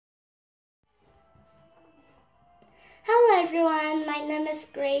my name is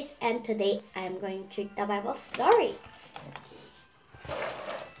Grace, and today I am going to read the Bible story.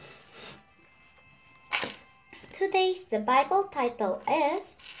 Today's the Bible title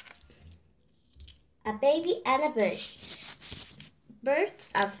is A Baby and a Bush,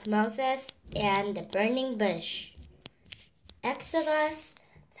 Births of Moses and the Burning Bush. Exodus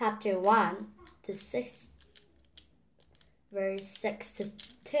chapter 1 to 6, verse 6 to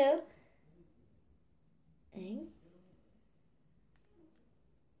 2.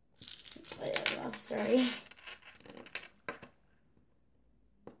 Sorry.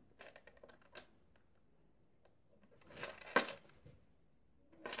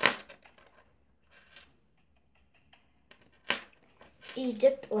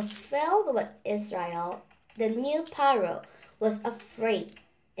 Egypt was filled with Israel. The new Pharaoh was afraid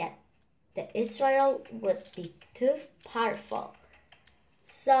that the Israel would be too powerful,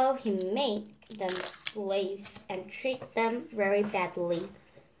 so he made them slaves and treated them very badly.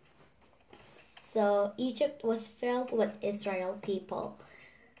 So Egypt was filled with Israel people.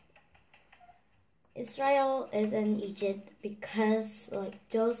 Israel is in Egypt because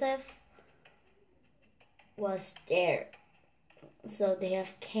Joseph was there. So they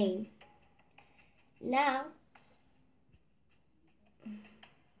have came. Now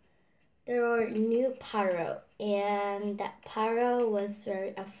there were new Pharaoh, and that Pharaoh was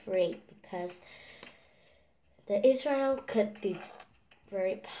very afraid because the Israel could be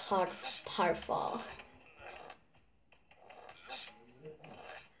very powerful.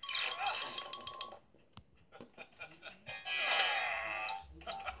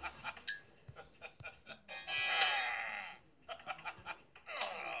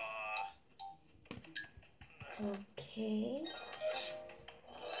 Okay.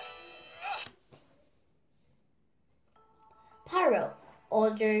 Pharaoh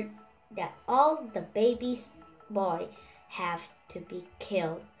ordered that all the babies boy have to be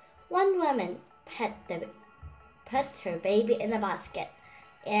killed. One woman put her baby in a basket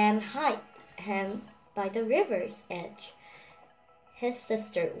and hid him by the river's edge. His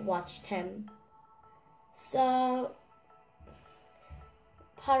sister watched him. So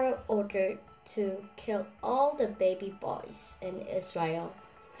Pharaoh ordered to kill all the baby boys in Israel.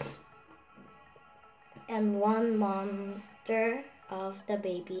 And one mother of the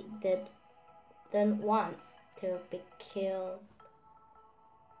baby didn't want to be killed.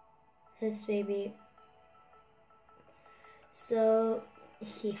 His baby. So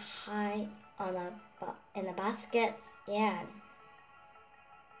he hid in a basket and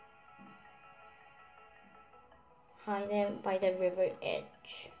hid him by the river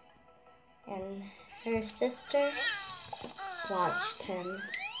edge. And her sister watched him.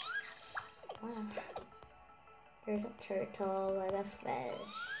 Wow. There's a turtle and a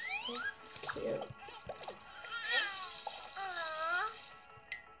fish. It's cute.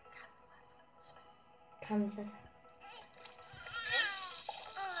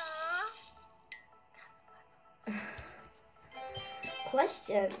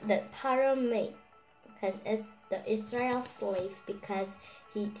 Question that Pharaoh made is the Israel slave because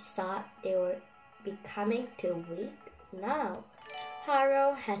he thought they were becoming too weak? No.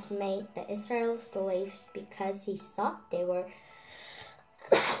 Pharaoh has made the Israel slaves because he thought they were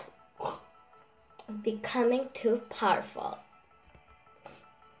becoming too powerful.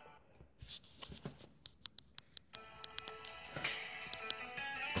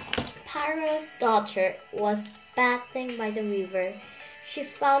 Pharaoh's daughter was bathing by the river. She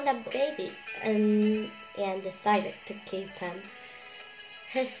found a baby and decided to keep him.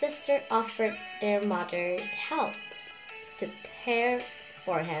 His sister offered their mother's help to care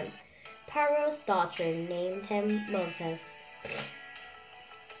for him. Pharaoh's daughter named him Moses.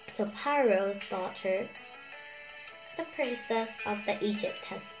 So Pharaoh's daughter, the princess of the Egypt,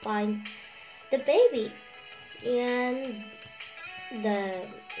 has found the baby, and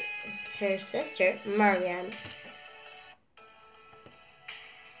her sister Miriam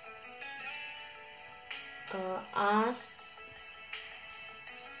asked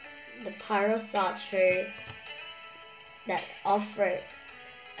the Pharaoh's daughter that offered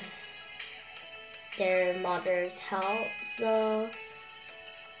their mother's help. So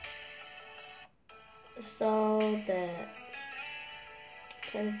the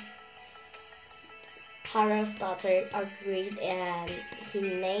Pharaoh's daughter agreed, and she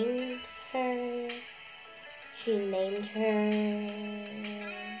named her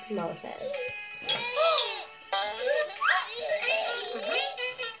Moses.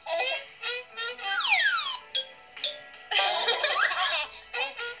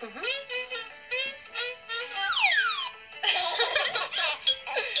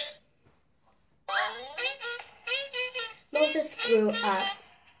 Moses grew up.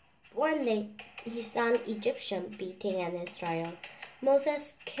 One day, he saw an Egyptian beating an Israel.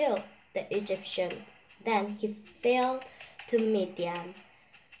 Moses killed the Egyptian. Then he fled to Midian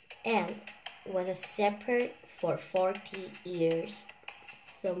and was a shepherd for 40 years.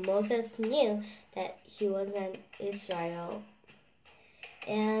 So Moses knew that he was an Israel.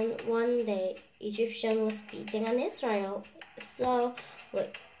 And one day, Egyptian was beating an Israel. So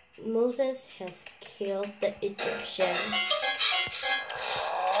Moses has killed the Egyptian.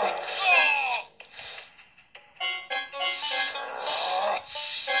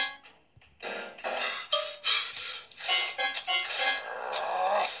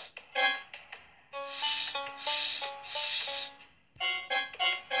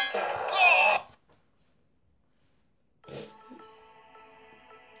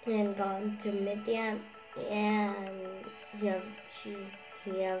 And gone to Midian, and he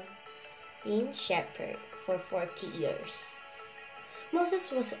have been shepherd for 40 years.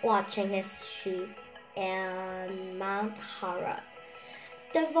 Moses was watching his sheep on Mount Horeb.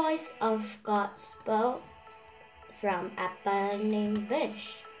 The voice of God spoke from a burning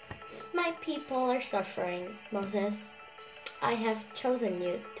bush. My people are suffering, Moses. I have chosen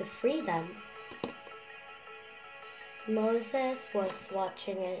you to free them. Moses was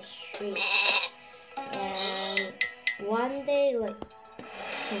watching his sheep, and one day,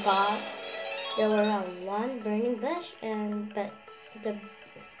 they were on one burning bush, but the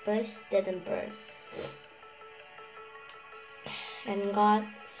bush didn't burn. And God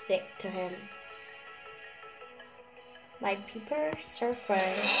spoke to him. My people are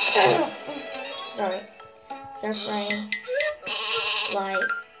suffering. Suffering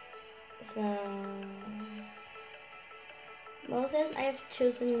Moses, I have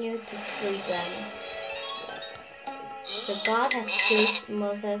chosen you to free them. So God has chosen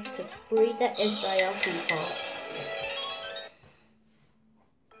Moses to free the Israel people.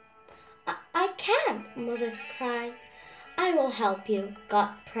 I can't, Moses cried. I will help you, God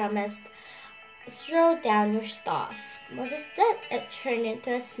promised. Throw down your staff. Moses did. It turned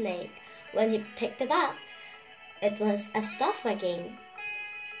into a snake. When he picked it up, it was a staff again.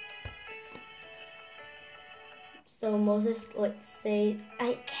 So Moses said,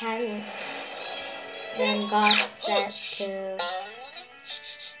 I can't. Then God said to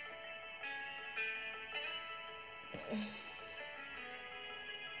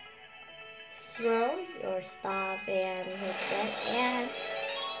throw your staff, and he did,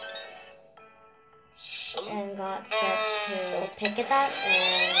 and God said to pick it up,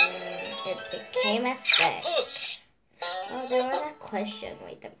 and it became a stick. Oh, there was a question.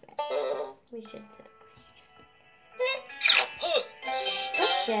 Wait a minute. We should do the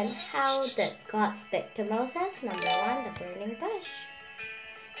question. How did God speak to Moses? Number 1, the burning bush.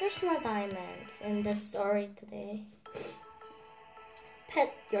 There's no diamonds in the story today. Put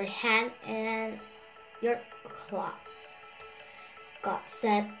your hand in your cloth. God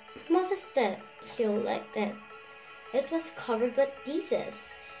said. Moses did. He licked it. It was covered with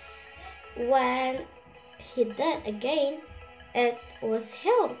disease. When he did again, it was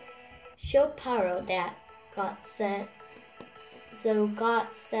healed. Show Pharaoh that, God said. So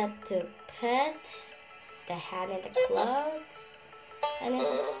God said to put the hand in the clothes, and it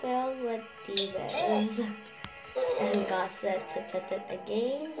was filled with disease. And God said to put it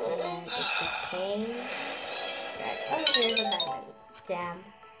again, and it became red. Oh, there's a diamond. Damn.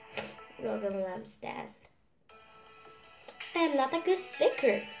 Golden lampstand. I am not a good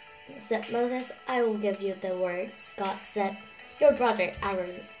speaker, said Moses. I will give you the words. God said, your brother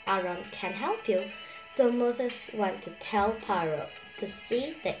Aaron can help you. So Moses went to tell Pharaoh to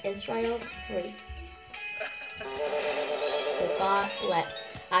see the Israelites free. So God let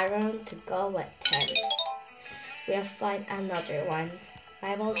Aaron to go with him. We have found another one.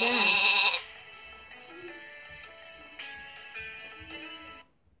 Bible Jam.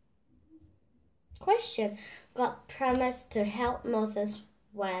 Question. God promised to help Moses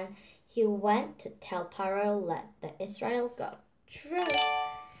when he went to tell Pharaoh let the Israel go. True.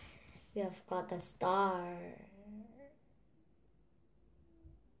 We have got a star.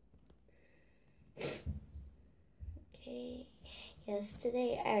 Okay. Yes,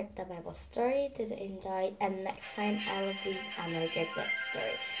 today I read the Bible story. Did you enjoy it? And next time I will read another good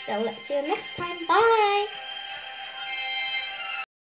story. Then let's see you next time. Bye!